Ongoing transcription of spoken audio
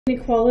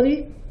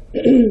Inequality.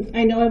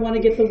 I know I want to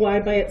get the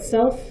y by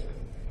itself,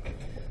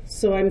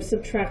 so I'm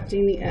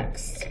subtracting the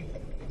x,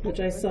 which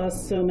I saw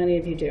so many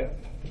of you do.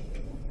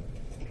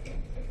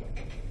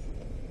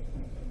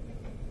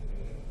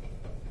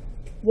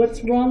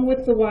 What's wrong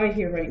with the y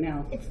here right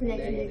now? It's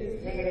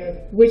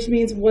negative. Which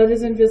means what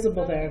is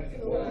invisible there?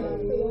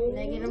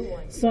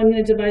 -1. So I'm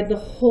going to divide the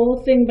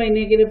whole thing by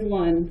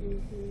 -1.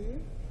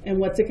 And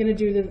what's it going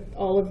to do to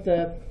all of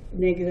the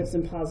negatives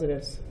and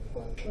positives?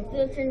 It's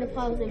going to turn the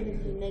positive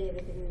into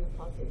negative and then the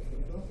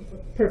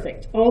positive.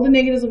 Perfect. All the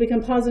negatives will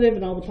become positive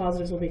and all the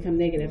positives will become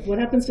negative. What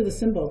happens to the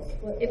symbol?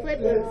 It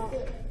flips.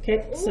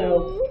 Okay,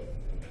 so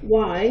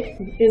y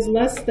is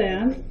less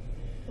than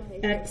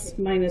x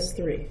minus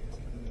 3.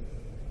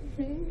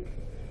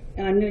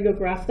 And I'm going to go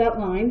graph that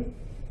line,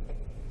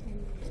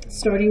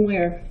 starting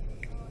where?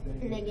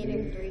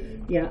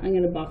 -3. Yeah, I'm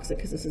going to box it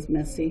because this is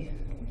messy.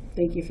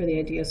 Thank you for the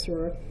idea,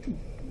 Soror.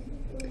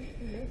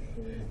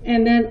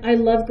 And then I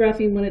love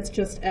graphing when it's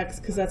just x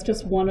because that's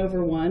just 1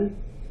 over 1.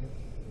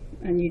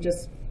 And you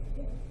just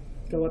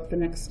go up the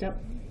next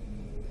step.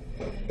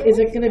 Is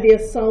it going to be a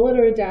solid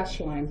or a dashed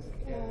line?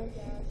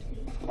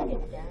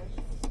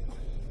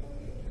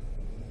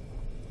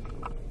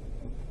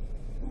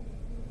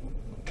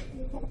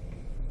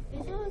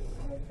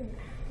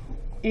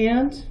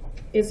 And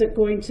is it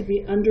going to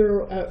be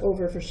under or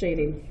over for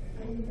shading?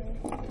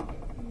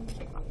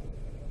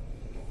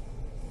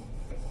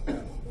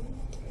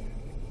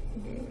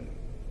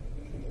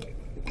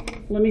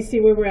 Let me see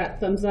where we're at.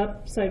 Thumbs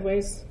up,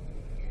 sideways.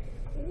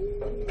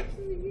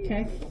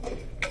 Okay.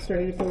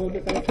 Starting to feel a little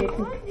bit better, Kate.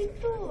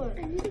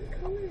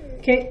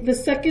 Okay, the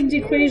second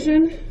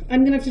equation, I'm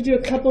going to have to do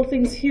a couple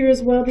things here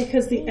as well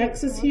because the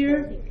x is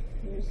here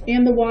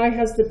and the y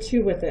has the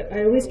 2 with it.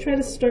 I always try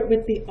to start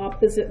with the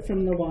opposite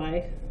from the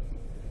y.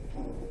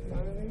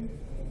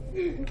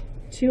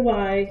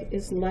 2y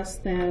is less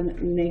than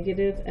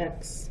negative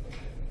x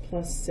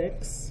plus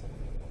 6.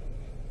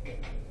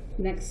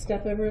 Next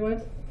step,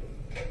 everyone.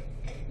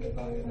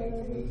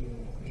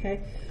 Okay.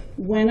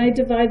 When I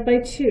divide by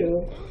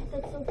 2,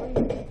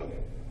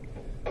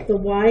 the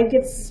y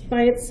gets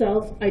by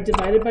itself. I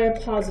divide it by a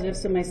positive,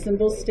 so my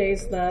symbol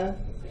stays the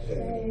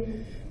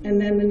same. And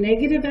then the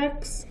negative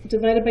x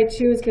divided by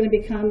 2 is going to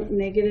become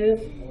negative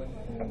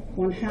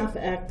 1/2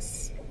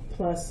 x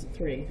plus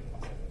 3.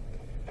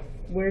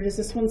 Where does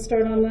this one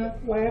start on the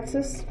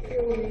y-axis?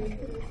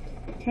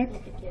 Okay.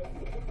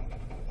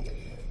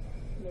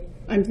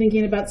 I'm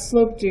thinking about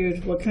slope,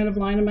 dude. What kind of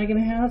line am I going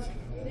to have?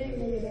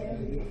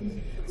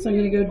 So I'm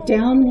going to go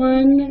down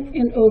 1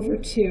 and over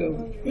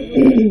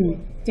 2.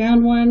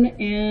 Down 1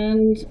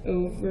 and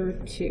over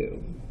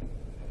 2.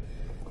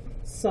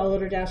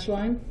 Solid or dashed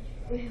line?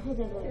 Wait, hold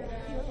on.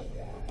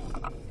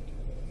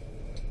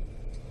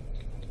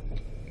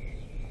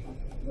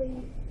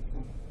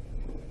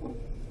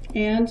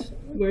 And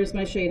where's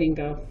my shading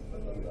go?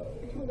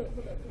 Hold up.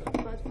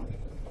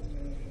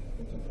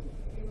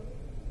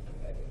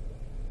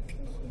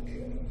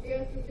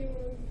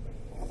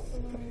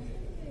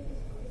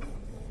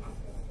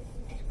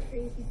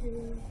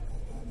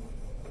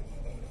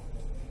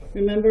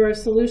 Remember, our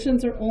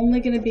solutions are only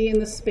going to be in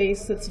the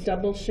space that's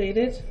double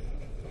shaded.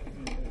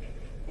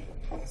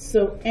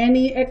 So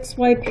any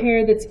xy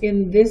pair that's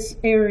in this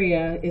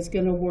area is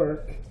going to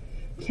work.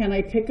 Can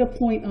I pick a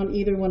point on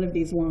either one of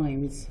these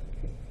lines?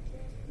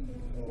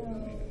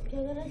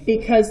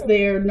 Because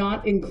they're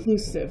not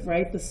inclusive,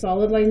 right? The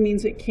solid line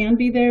means it can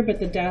be there, but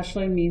the dashed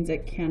line means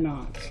it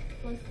cannot.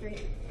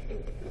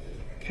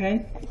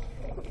 Okay?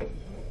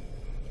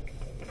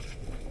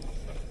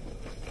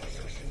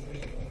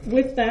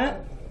 With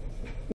that,